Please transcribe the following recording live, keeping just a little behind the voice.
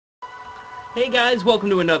Hey guys, welcome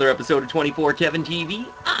to another episode of 24 Kevin TV.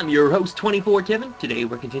 I'm your host, 24 Kevin. Today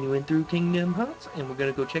we're continuing through Kingdom Hearts, and we're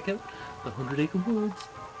gonna go check out the 100 Acre Woods.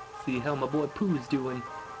 See how my boy Pooh's doing.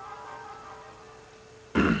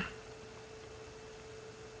 Sora!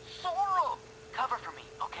 Cover for me,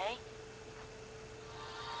 okay?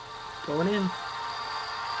 Going in.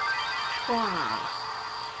 Wow.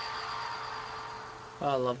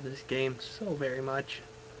 I love this game so very much.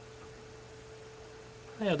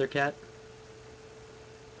 Hi, other cat.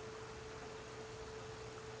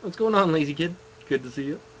 What's going on, lazy kid? Good to see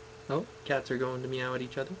you. Oh, cats are going to meow at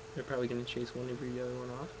each other. They're probably going to chase one every other one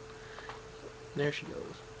off. There she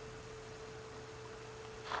goes.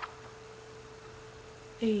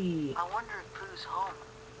 Hey. I wonder if Pooh's home.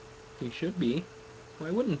 He should be. Why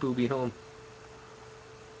wouldn't Pooh be home?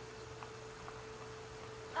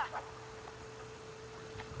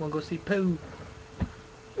 Wanna go see Pooh?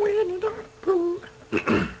 Winnie the Pooh.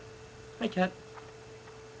 Hi, cat.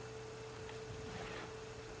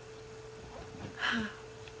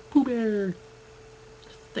 Pooh Bear.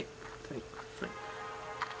 Thick, thick, thick.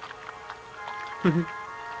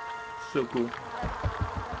 So cool.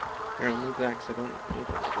 Here, I'll move that because I don't need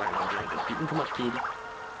to look like I'm drinking. You can come up, kitty.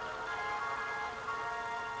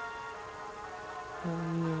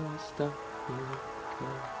 Stuff.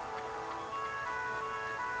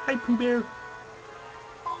 Hi, Pooh Bear.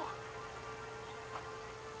 Oh.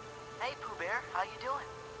 Hey, Pooh Bear, how you doing?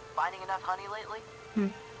 Finding enough honey lately?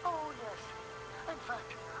 Oh, yes. In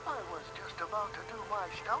fact, I was just about to do my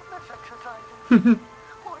stoutness exercises.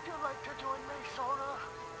 Would you like to join me, Sora?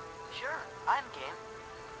 Sure, I'm game.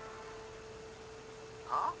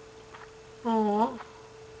 Huh? Aww.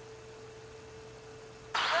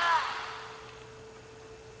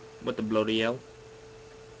 What the bloody hell?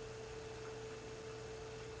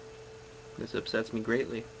 This upsets me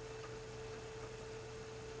greatly.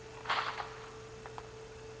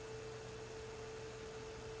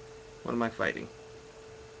 What am I fighting?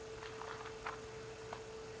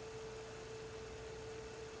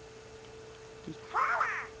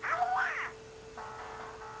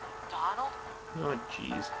 Donald? Oh,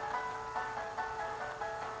 jeez.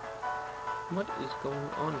 What is going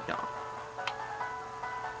on here?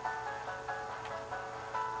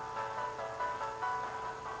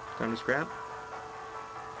 Time to scrap?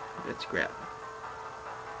 Let's scrap.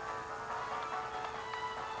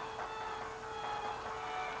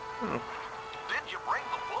 Oh. Did you bring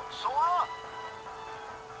the book, Sora?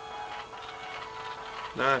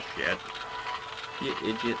 Ah, shit. You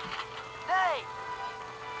idiot. Hey!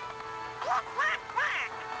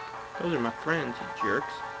 Those are my friends, you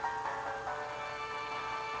jerks.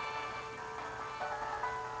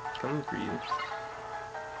 Coming for you.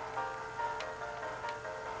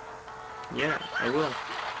 Yeah, I will.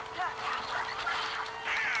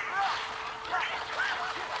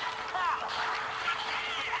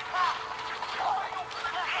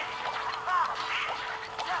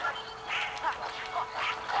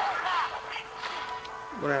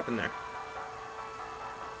 What happened there?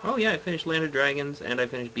 Oh yeah, I finished Land of Dragons, and I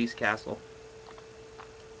finished Beast Castle.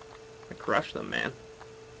 I crushed them, man.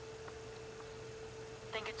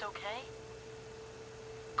 Think it's okay?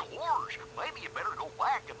 Gorge, maybe you better go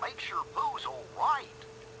back and make sure Pooh's all right.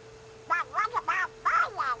 But what about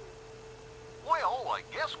Brian? Well, I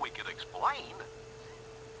guess we could explain.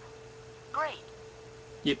 Great.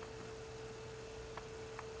 Yep.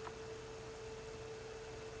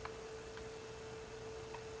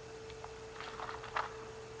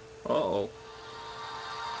 Uh-oh.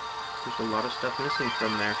 There's a lot of stuff missing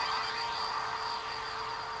from there.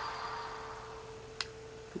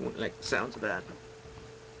 You won't like the sounds of that.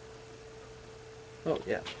 Oh,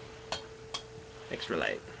 yeah. Extra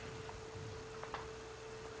light.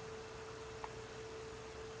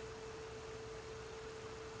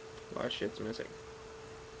 A lot of shit's missing.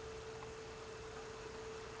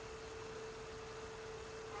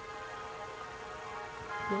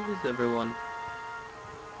 Where is everyone?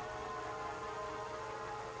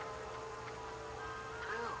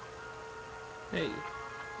 Pooh. Hey,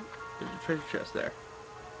 there's a treasure chest there.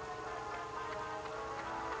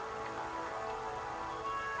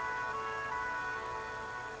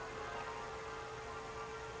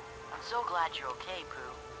 I'm so glad you're okay,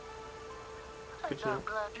 Pooh. Good And to know. I'm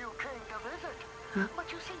glad you came to visit.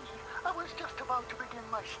 But you see, I was just about to begin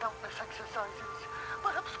my stoutness exercises.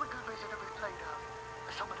 Perhaps we could visit a bit later.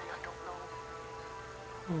 Somebody I don't know.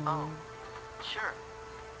 Oh, sure.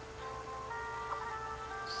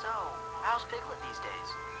 So, how's Piglet these days?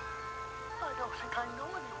 I don't think I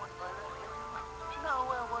know anyone by that name. Now,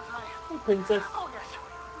 where was I? Hey, princess. Oh, yes.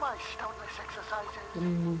 My stoutness exercises. Let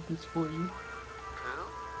me move this for you.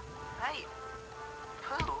 Pooh? Hey,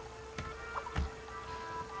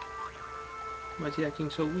 Why is he acting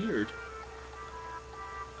so weird?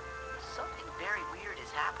 Something very weird is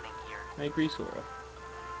happening here. I agree, Sora.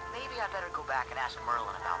 Maybe I better go back and ask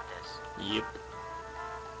Merlin about this. Yep.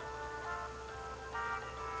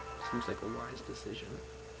 Seems like a wise decision.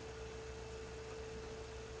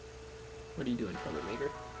 What are you doing, troublemaker?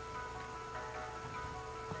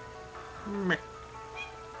 Meh.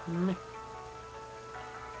 Meh.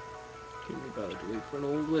 Can't be bothered to wait for an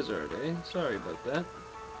old wizard, eh? Sorry about that.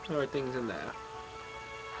 How are things in there?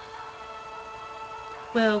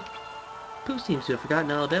 Well, Pooh seems to have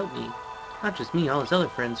forgotten all about me. Not just me, all his other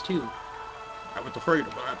friends, too. I was afraid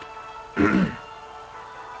of that.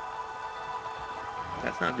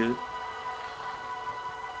 That's not good.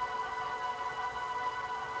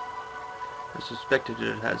 I suspected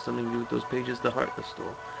it had something to do with those pages the Heartless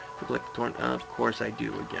stole. To collect the torn... of course I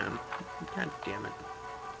do again. God damn it.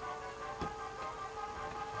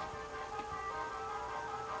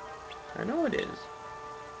 I know it is.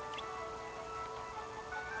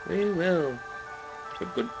 Very well.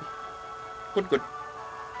 Good, good. Good, good.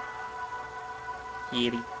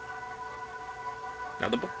 Kitty. Now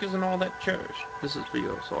the book isn't all that cherished. This is for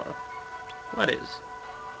you, Sora. What is?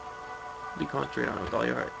 Be concentrate on it with all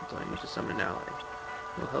your heart until I meet to summon an ally.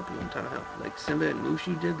 We'll help you in time of help, like Simba and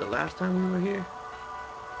Mushu did the last time we were here.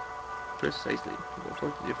 Precisely. We'll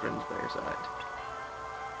force your friends by your side.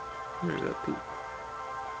 Here's a Pooh.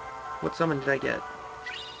 What summon did I get?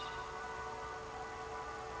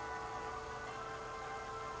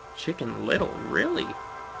 Chicken Little, really?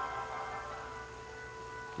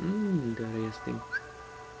 Interesting.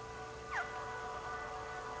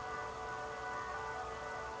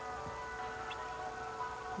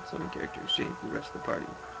 Summon characters change for the rest of the party.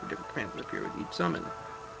 Different commands appear with each summon.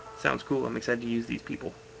 Sounds cool. I'm excited to use these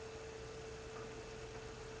people.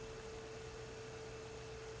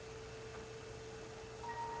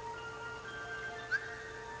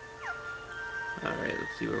 Alright,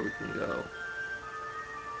 let's see where we can go.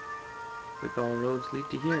 Like all roads lead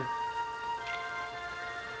to here.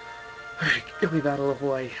 Alright, go me Battle of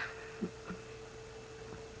Hawaii.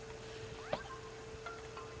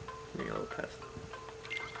 Give me a little pest.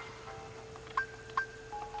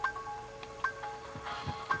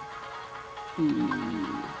 Ooh.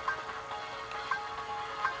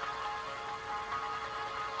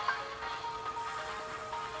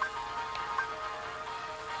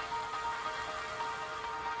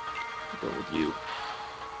 Go with you.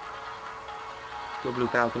 Go Blue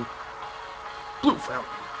Falcon. Blue Falcon.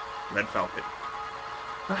 Red Falcon.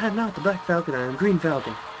 I am not the Black Falcon, I am Green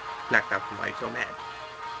Falcon. Black Falcon, why are you so mad?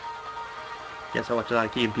 Yes, I watch a lot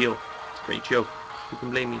of Key and Peele. It's a great show. Who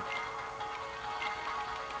can blame me?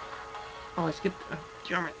 Oh, I skipped.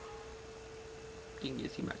 Damn it. Didn't get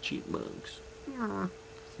to see my chipmunks.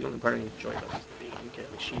 It's the only part I enjoy about this damn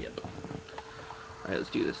kind of shit. Alright, let's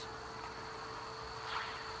do this.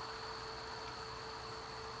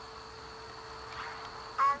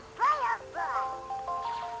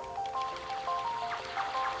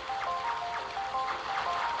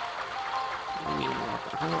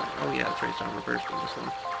 Oh yeah, that's right, it's not reversed in this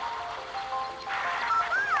one.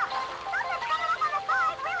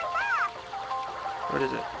 What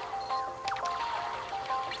is it?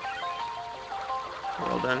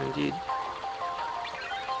 Well done indeed.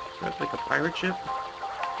 So that's like a pirate ship?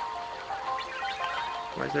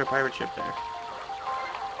 Why is there a pirate ship there?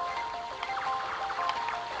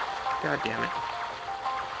 God damn it.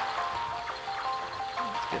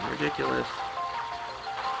 It's getting ridiculous.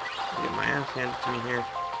 I get my ass handed to me here.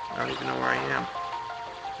 I don't even know where I am.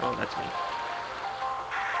 Oh, that's me.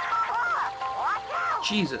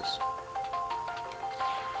 Jesus.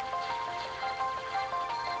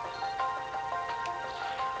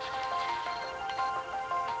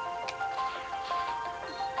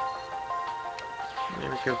 There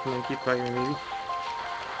we go. Come on, keep fighting, baby.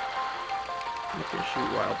 I'm just gonna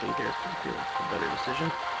shoot wildly here. I feel it's a better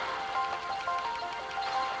decision.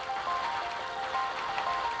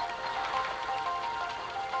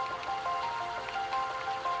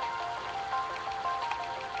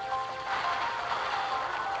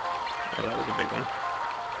 Oh, that was a big one.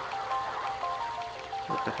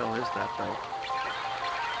 What the hell is that, though?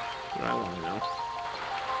 What I want to know.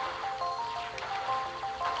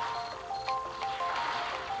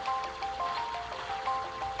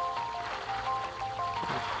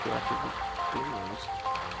 Go after the big ones.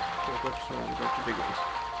 Go after some of the big ones.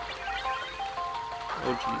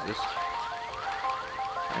 Oh, Jesus.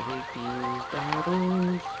 I hate these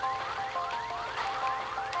battles.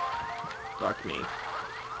 Fuck me.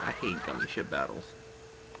 I hate gummy ship battles.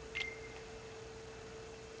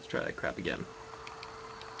 Let's try that crap again.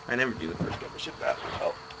 I never do the first gummy ship battle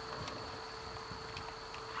well.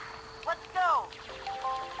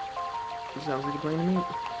 This sounds like a plan to me.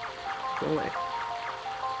 Go away.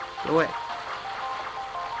 Go away.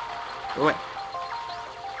 Go away.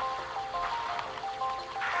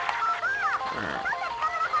 Alright.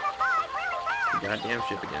 It's the goddamn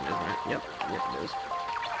ship again, isn't it? Yep. Yep, it is.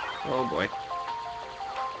 Oh boy.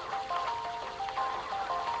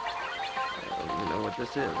 I don't even know what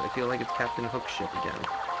this is. I feel like it's Captain Hook's ship again.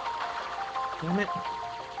 Damn it.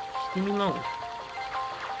 Just leave me alone.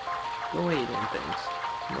 Go away, damn things.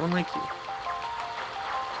 No one likes you.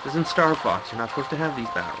 This isn't Star Fox. You're not supposed to have these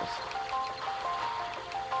battles.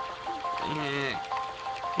 Eh.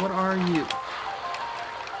 What are you?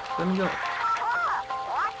 Let me go.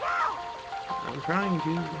 I'm trying to.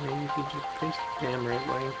 Maybe you could just face the damn right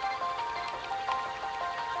way.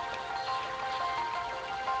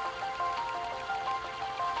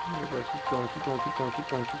 There we go. Keep going, keep going, keep going, keep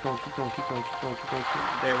going, keep going, keep going, keep going, keep going, keep going, keep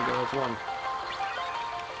going. There we go. That's one.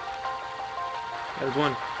 That was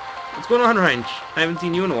one. What's going on, Ranch? I haven't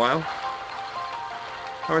seen you in a while.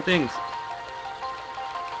 How are things?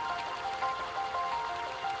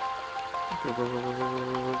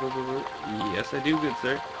 Yes, I do, good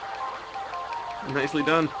sir. Nicely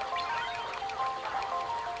done.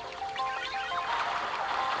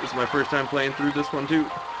 This is my first time playing through this one, too.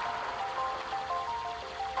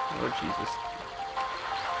 Oh, Jesus.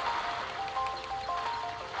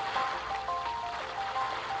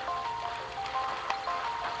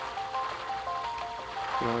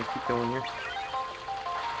 Come on, let's keep going here.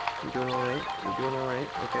 You're doing alright. You're doing alright.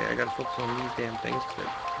 Okay, I gotta focus on these damn things, because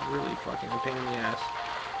they're really fucking a pain in the ass.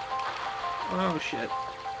 Oh, shit.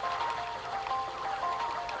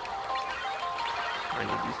 I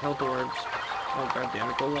need these health orbs. Oh, god damn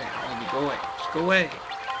it, go away. Abby, go away. Just go away.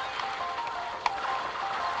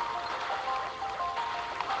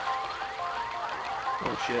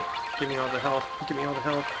 Oh, shit. Give me all the health. Give me all the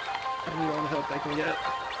health. I need all the health I can get.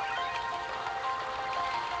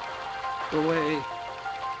 Go away.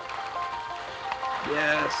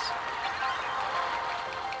 Yes.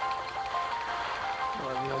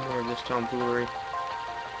 I'll have no more of this tomfoolery.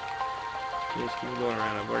 Just keep going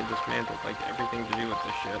around. I've already dismantled, like, everything to do with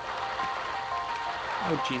this shit.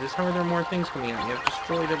 Oh, Jesus, how are there more things coming at me? I've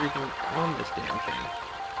destroyed everything on this damn thing.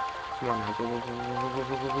 Come on now. Go, go, go, go, go,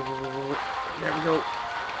 go, go, go, go, go. There we go.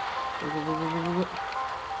 Go, go, go, go, go, go, go.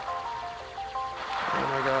 Oh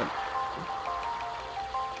my god.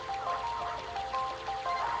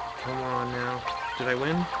 Come on now. Did I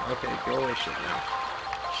win? Okay, go away shit now.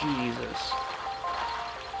 Jesus.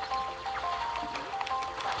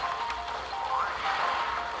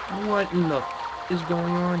 What in the f is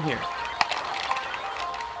going on here?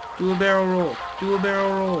 Do a barrel roll. Do a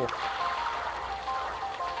barrel roll.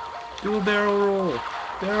 Do a barrel roll.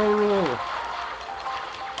 Barrel roll.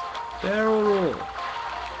 Barrel roll.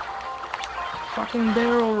 Fucking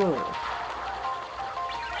barrel roll.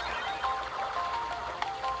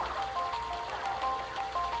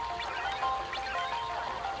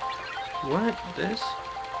 What? This?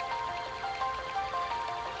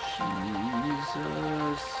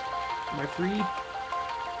 Jesus. Am I free?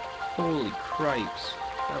 Holy cripes.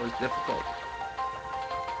 That was difficult.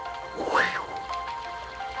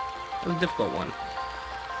 That was a difficult one.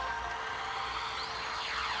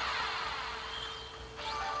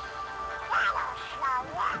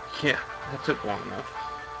 Yeah, that took long enough.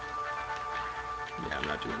 Yeah, I'm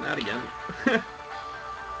not doing that again.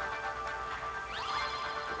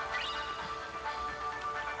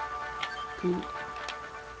 Cool.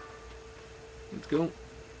 Let's go.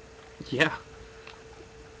 Yeah.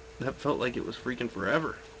 That felt like it was freaking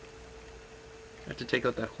forever. I have to take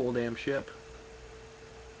out that whole damn ship.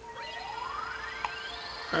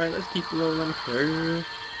 Alright, let's keep rolling. Where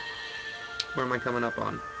am I coming up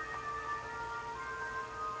on?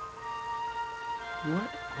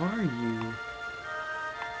 What are you? I'm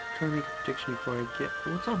trying to make a prediction before I get...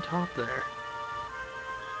 What's on top there?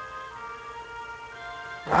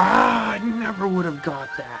 Ah, I never would have got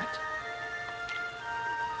that.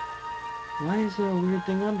 Why is there a weird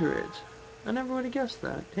thing under it? I never would have guessed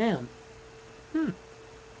that. Damn. Guess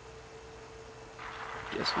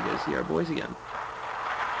we gotta see our boys again.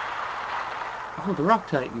 Oh, the Rock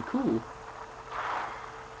Titan. Cool.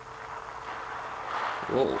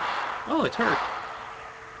 Whoa. Oh, it's her.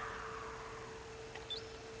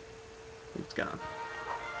 It's gone.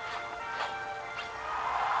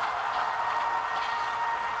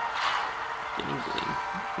 Beginning game.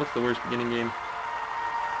 What's the worst beginning game?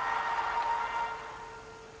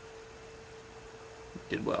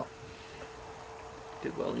 Did well.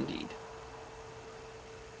 Did well indeed.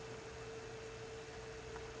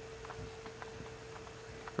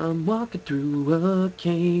 I'm walking through a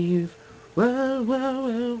cave. Well, well,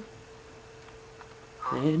 well.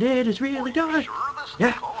 And it is really dark. Sure, this Yeah.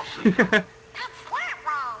 is awesome. That's that way.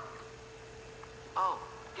 Oh,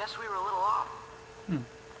 guess we were a little off.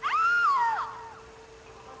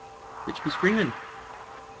 Bitch be screaming.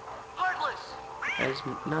 Heartless!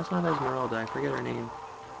 No, it's not Esmeralda. I forget her name.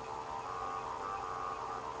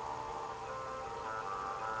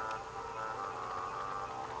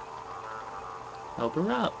 Help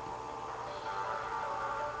her up.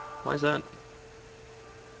 Why is that?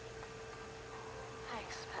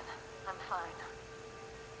 Thanks, but I'm fine.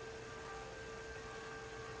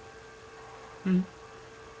 Hmm.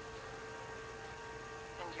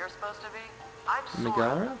 And you're supposed to be? I'm Sora.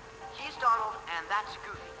 Megara? He's Donald, and that's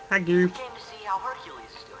Goofy. Hi, We Goof. came to see how Hercules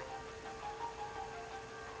is doing.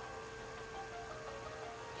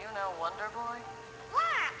 You know Wonder Boy?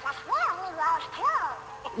 Yeah, plus we're heroes too.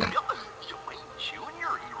 You mean you and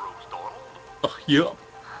your heroes, Donald? Oh, yep.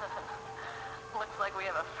 Looks like we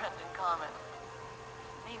have a friend in common.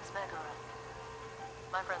 Name's Megara.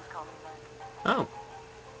 My friends call me Meg. Oh.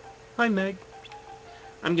 Hi, Meg.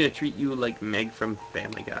 I'm gonna treat you like Meg from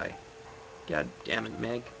Family Guy. God damn it,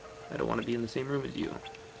 Meg. I don't want to be in the same room as you.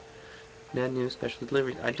 Bad news, special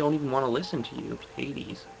delivery. I don't even want to listen to you.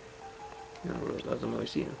 Hades. You know, doesn't really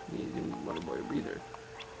see him. He didn't want to boy a breather.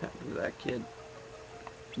 Happened to that kid.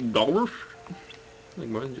 Dollars? Like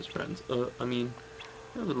more than just friends. I mean,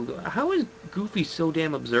 a little. How is Goofy so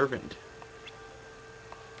damn observant?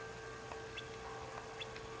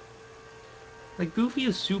 Like Goofy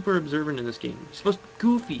is super observant in this game. He's supposed to be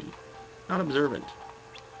Goofy, not observant.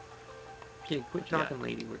 Okay, quit talking,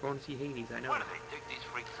 lady. We're going to see Hades. I know. Why do they dig these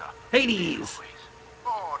freaks up? Hades.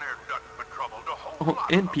 Oh, they're nothing but trouble to hold Oh,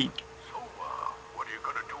 lot and of them. Pete. So, what are you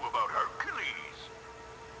gonna do about Hercules?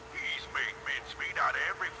 He's made mincemeat out of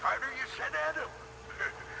every fighter you sent at him.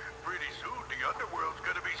 Pretty soon the underworld's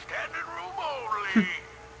gonna be standing room only.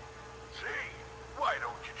 Say, why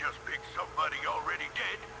don't you just pick somebody already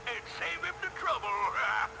dead and save him the trouble?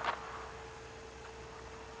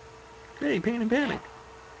 Hey, Pain and Panic.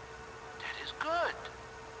 That is good.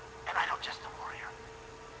 And I know just the warrior.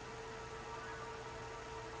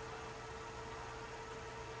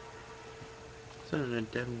 Sending a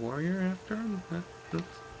dead warrior after him?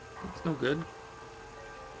 That's no good.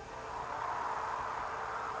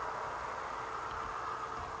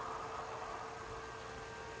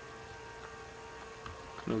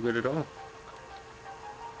 No good at all.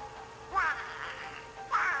 Well,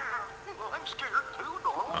 I'm scared too,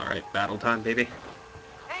 Donald. Alright, battle time, baby.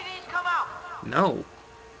 Hades, come out! No.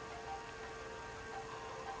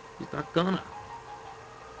 He's not gonna.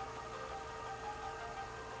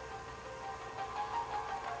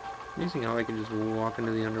 Amazing how I can just walk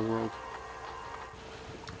into the underworld.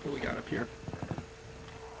 What we got up here?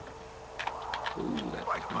 Ooh, that's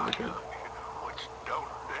Right looking really good. What's down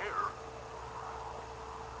there?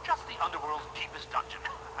 Just the underworld's deepest dungeon.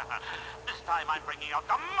 This time I'm bringing out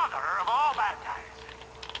the mother of all bad guys.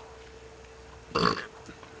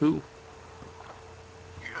 Who?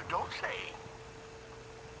 You don't say.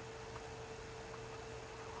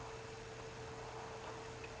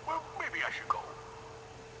 Well, maybe I should go.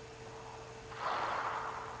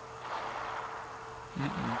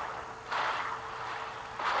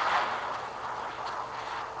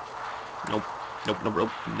 Nope. Nope, nope,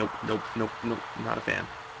 nope, nope, nope, nope, nope. Not a fan.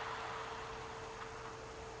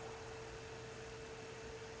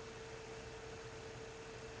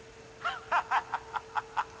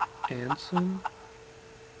 Ansem?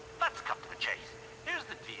 Let's cut to the chase. Here's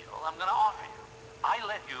the deal I'm gonna offer you. I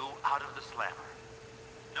let you out of the slammer.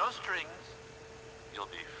 No strings. You'll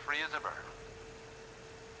be free as a bird.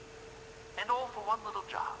 And all for one little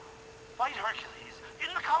job. Fight Hercules in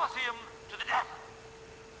the Colosseum to the death.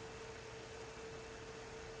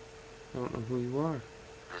 I don't know who you are.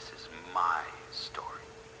 This is my story,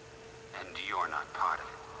 and you're not part of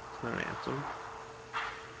it. It's not Ansem.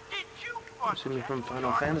 Did you I'm assuming from forget who Final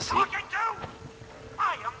you're Fantasy. talking to?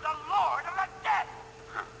 I am the Lord of the Dead.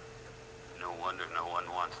 No wonder no one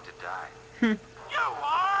wants to die. You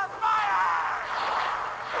are fired!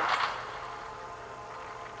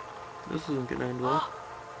 This isn't gonna end well.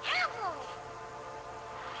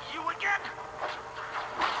 You again?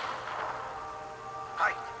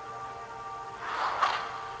 Fight!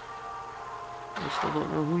 I still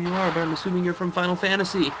don't know who you are, but I'm assuming you're from Final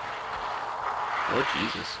Fantasy. Oh,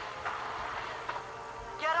 Jesus.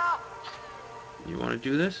 Get up! You want to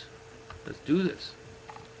do this? Let's do this.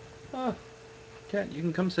 Oh, Cat, you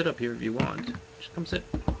can come sit up here if you want. Just come sit.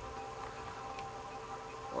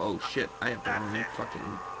 Oh, shit. I have the wrong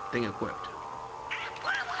fucking thing equipped.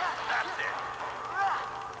 That's it.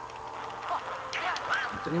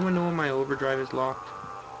 Does anyone know when my overdrive is locked?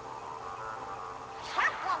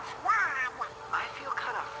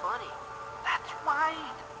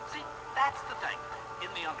 That's the thing. In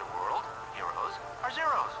the underworld, heroes are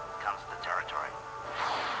zeros. Counts the territory.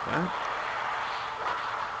 What?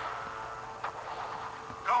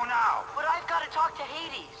 Go now. But I've got to talk to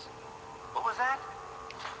Hades. What was that?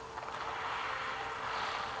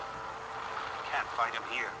 Can't fight him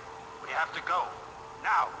here. We have to go.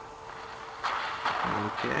 Now.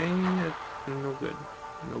 Okay, that's no good.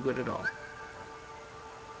 No good at all.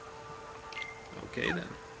 Okay then.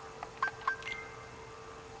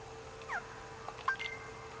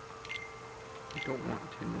 I don't want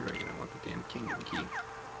Hidden Dragon, I want the damn Kingdom Key.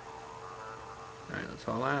 Alright, let's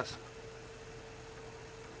all ask.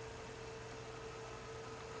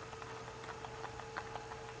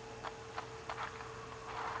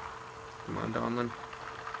 Come on, Donlin.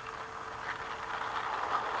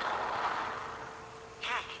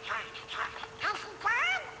 Has he gone?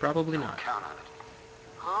 Probably not. Count on it.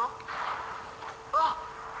 Huh? Oh,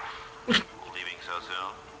 Leaving so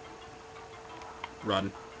soon?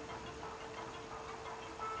 Run.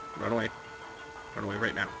 Run away. Run away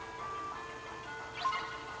right now.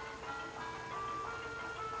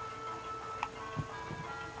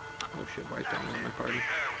 Oh shit, why is Donlin in my party?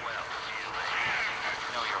 Farewell, dear lady. I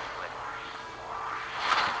know your flavor.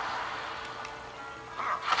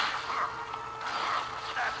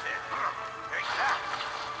 That's it. Take that.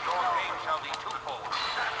 Your pain shall be twofold.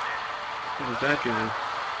 That's it. What was that doing?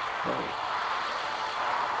 Oh.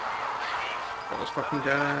 That was fucking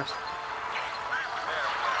deadass.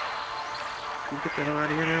 Can we get the hell out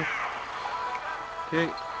of here now?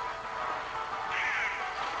 Okay.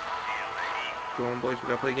 Go on, boys. We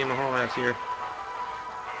gotta play a game of Haul Ass here.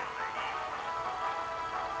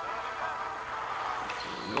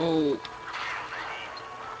 No.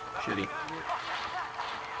 Shitty.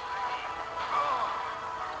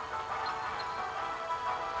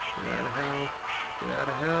 Get out of hell. Get out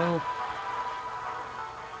of hell.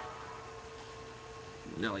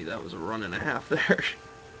 Nelly, that was a run and a half there.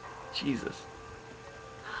 Jesus.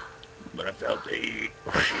 But I felt the heat.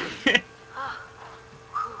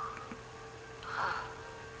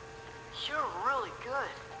 you're really good.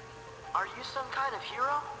 Are you some kind of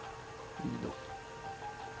hero? Nope.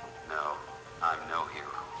 No, I'm no hero.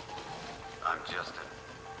 I'm just an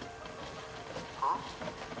Huh?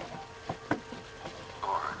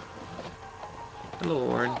 Orin. Hello,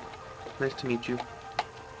 Orin. Nice to meet you.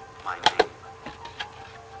 My name.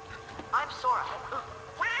 I'm Sora.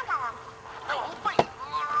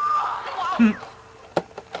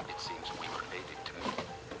 It seems we were fated to meet.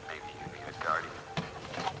 Maybe you need a guardian.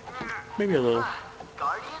 Maybe a little.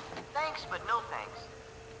 Guardian? Thanks, but no thanks.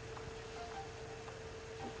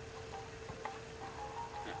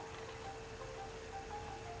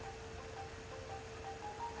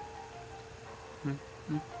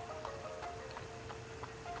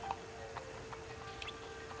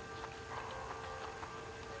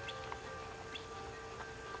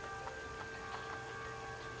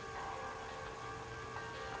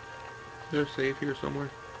 There's a save here somewhere.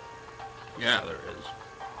 Yeah, there is.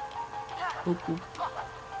 Oop, oop.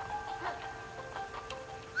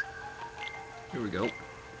 Here we go.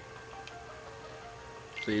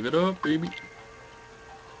 Save it up, baby.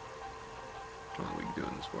 How long are we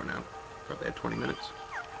doing this for now? Probably at 20 minutes.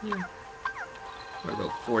 Yeah. What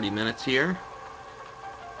about 40 minutes here?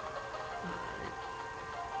 Alright.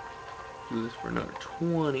 Do this for another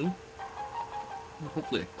 20. And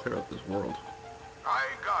hopefully I can clear out this world. I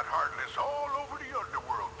got Heartless all over the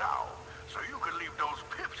underworld now, so you can leave those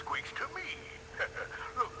pipsqueaks to me.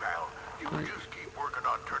 Look, pal, you Right. just keep working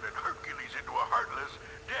on turning Hercules into a Heartless,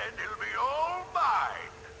 then he'll be all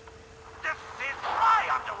mine. This is my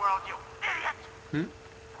underworld, you idiot! Hmm?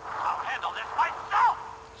 I'll handle this myself!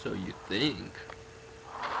 So you think.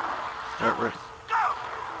 Cerberus, go!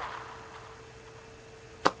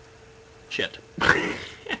 Shit.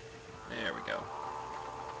 There we go.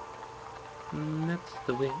 That's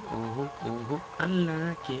the way, I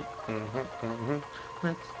like it,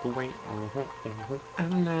 that's the way, I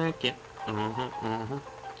like it,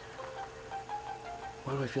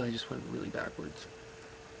 Why do I feel I just went really backwards?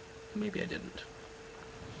 Maybe I didn't.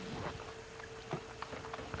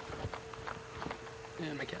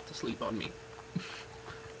 And my cat's asleep on me.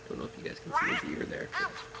 Don't know if you guys can see his ear there.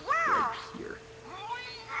 Right here.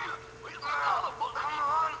 Come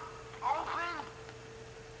on, open.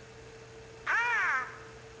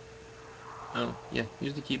 Oh, yeah,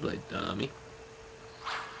 here's the Keyblade, dummy.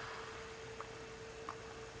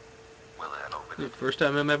 Will that open This is it? the first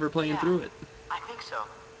time I'm ever playing through it. I think so.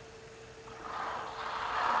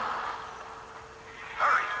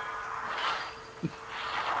 Hurry!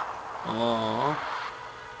 Aww.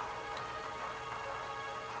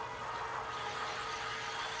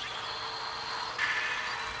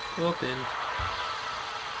 Open.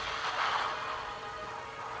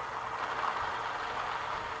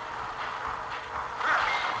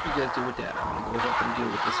 You guys do with that. I'm gonna go help him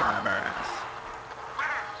deal with the cyber ass.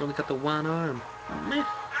 He's only got the one arm. Meh.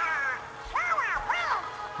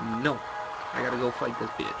 No. I gotta go fight this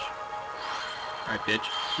bitch. Alright, bitch.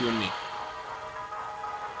 You and me.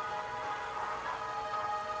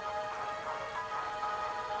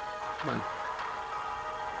 Come on.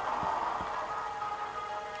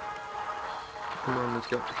 Come on, let's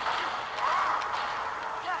go.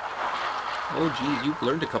 Oh, geez, you've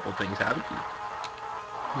learned a couple things, haven't you?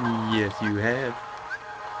 Yes, you have.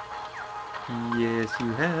 Yes,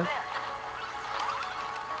 you have.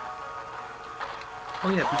 Oh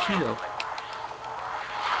yeah, Bushido.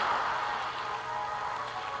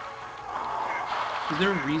 Is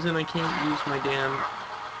there a reason I can't use my damn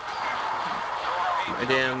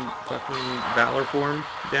fucking Valor form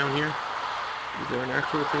down here? Is there an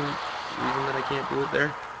actual reason that I can't do it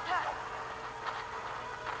there?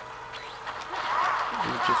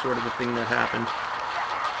 It's just sort of the thing that happened.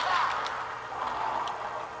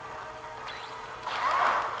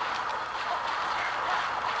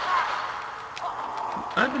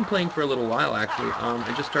 I've been playing for a little while, actually.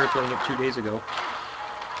 I just started playing it 2 days ago.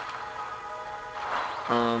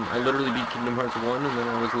 I literally beat Kingdom Hearts 1, and then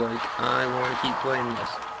I was like, I want to keep playing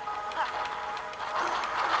this.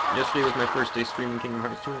 Yesterday was my first day streaming Kingdom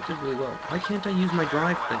Hearts 2, and it did really well. Why can't I use my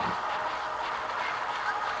drive thing?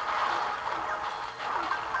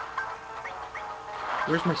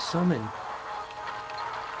 Where's my summon?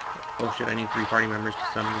 Oh shit, I need 3 party members to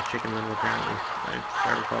summon the Chicken Little, apparently. If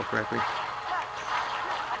I recall correctly.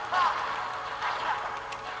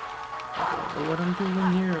 I don't know what I'm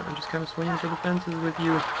doing here. I'm just kind of swinging for the fences with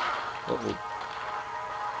you. Uh-oh.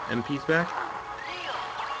 MP's back?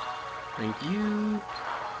 Thank you.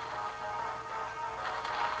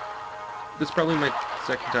 This is probably my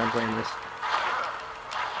second time playing this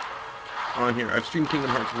on here. I've streamed Kingdom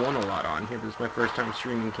Hearts 1 a lot on here, but this is my first time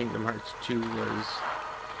streaming Kingdom Hearts 2 was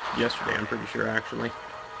yesterday, I'm pretty sure, actually.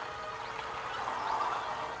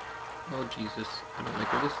 Oh, Jesus. I don't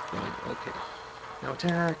like where this is going. Okay. Now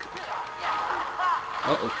attack!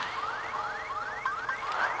 Uh-oh.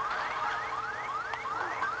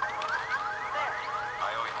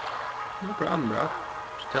 No problem, bro.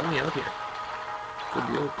 Just tell me out here. We'll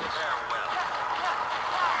deal with this.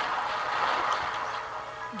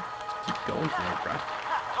 Keep going for it, bro.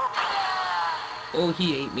 Oh, he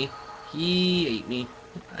ate me. He ate me.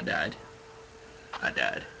 I died. I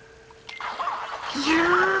died.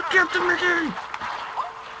 Yeah, Captain Mickey!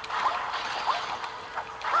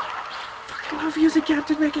 I love using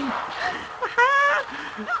Captain Mickey! Oh,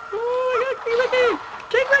 I got King Mickey!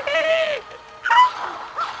 King Mickey!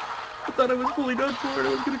 I thought I was fully done for it. It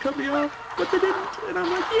was going to cut me off, but they didn't. And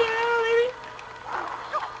I'm like, yeah, baby!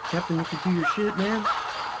 Captain Mickey, do your shit, man.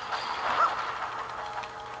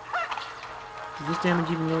 Does this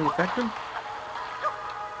damage even really affect him?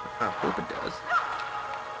 I hope it does.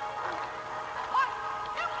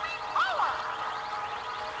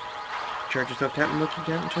 Charge yourself, Captain Mickey.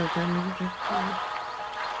 Charge Captain Mickey.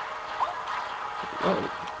 Whoa.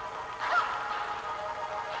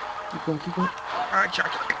 Keep going, keep going. Alright,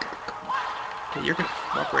 charge. Okay, you're gonna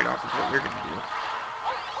walk right off is what you're gonna do.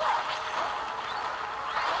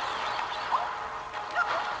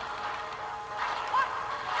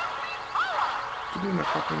 Give me my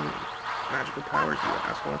fucking magical powers, you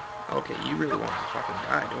asshole. Okay, you really want to fucking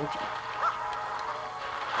die, don't you?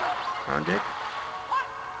 Huh, Dick?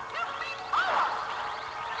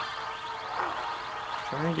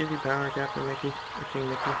 Try and give you power, Captain Mickey. Or King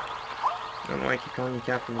Mickey. I don't know why I keep calling you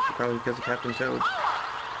Captain Mickey, probably because of Captain Toad.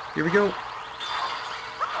 Here we go!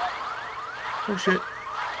 Oh shit.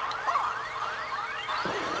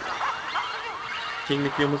 King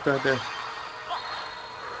Mickey almost died there.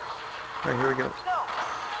 Alright, here we go.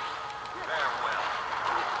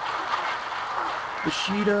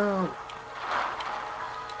 Bushido!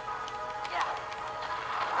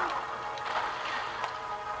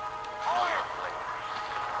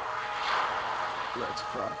 Let's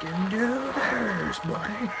fucking do this,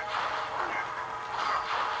 boy.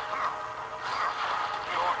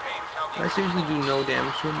 If I seriously do no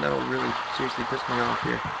damage to him, that'll really seriously piss me off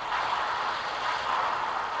here.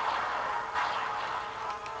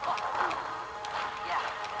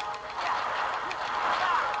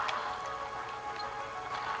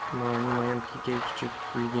 Come on, my MP gauge should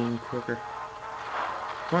regain quicker.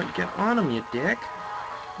 Come on, get on him, you dick!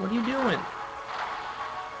 What are you doing?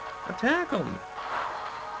 Attack him!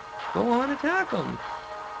 Go on, attack him!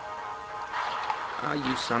 Ah,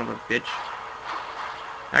 you son of a bitch.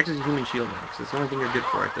 Act as a human shield, Max. It's the only thing you're good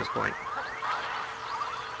for at this point.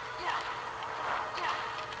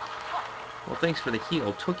 Well, thanks for the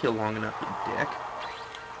heal. Took you long enough, you dick.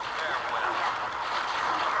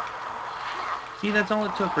 See, that's all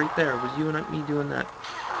it took right there, was you and me doing that.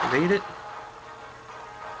 Evade it.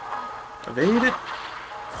 Evade it.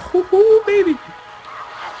 Woohoo, baby!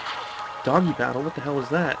 Doggy battle, what the hell is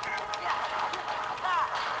that?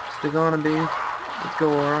 Stick on him, baby. Let's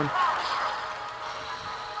go, Auron.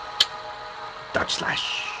 Dodge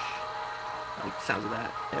slash. I like the sounds of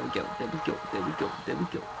that. There we go, there we go, there we go, there we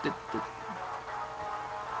go.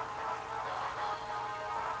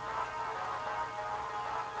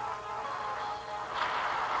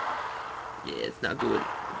 Yeah, it's not good.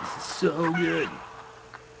 This is so good.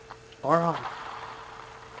 Auron.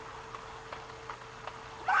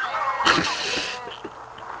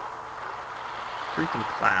 Freaking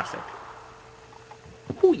classic.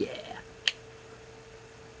 Oh yeah.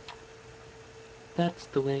 That's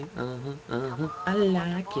the way. I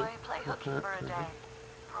like it. Play hooky for a day.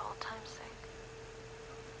 For old time's sake.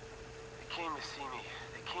 They came to see me.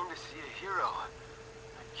 They came to see a hero.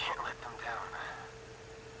 I can't let them down.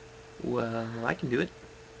 Well, I can do it.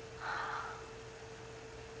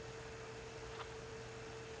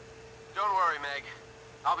 Don't worry, Meg.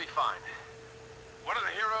 I'll be fine. What does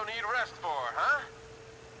a hero need rest for, huh?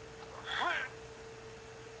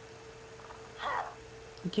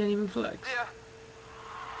 You can't even flex. Yeah.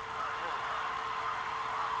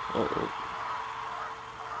 Uh-oh.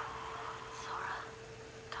 Sora,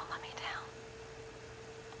 don't let me down.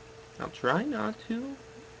 I'll try not to.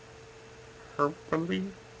 Hopefully.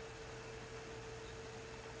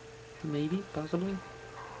 Maybe, possibly.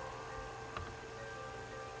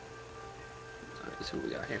 Alright, let's see what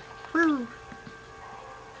we got here. Woo!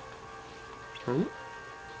 Oh?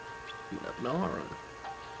 Auron.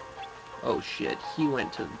 Oh shit, he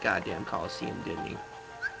went to the goddamn Coliseum, didn't he?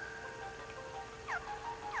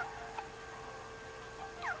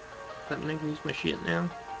 That mean I can use my shit now?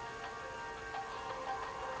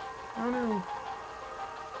 Oh no.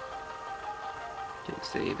 Okay,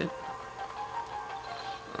 save it.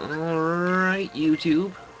 Alright,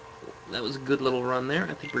 YouTube. That was a good little run there.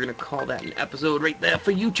 I think we're going to call that an episode right there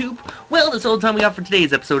for YouTube. Well, that's all the time we got for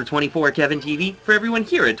today's episode of 24 Kevin TV. For everyone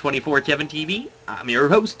here at 24 Kevin TV, I'm your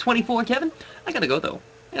host, 24 Kevin. I gotta go, though.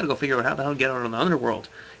 I gotta go figure out how the hell to get out on the underworld.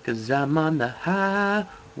 Because I'm on the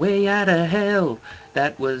highway out of hell.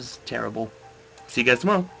 That was terrible. See you guys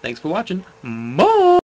tomorrow. Thanks for watching. Bye!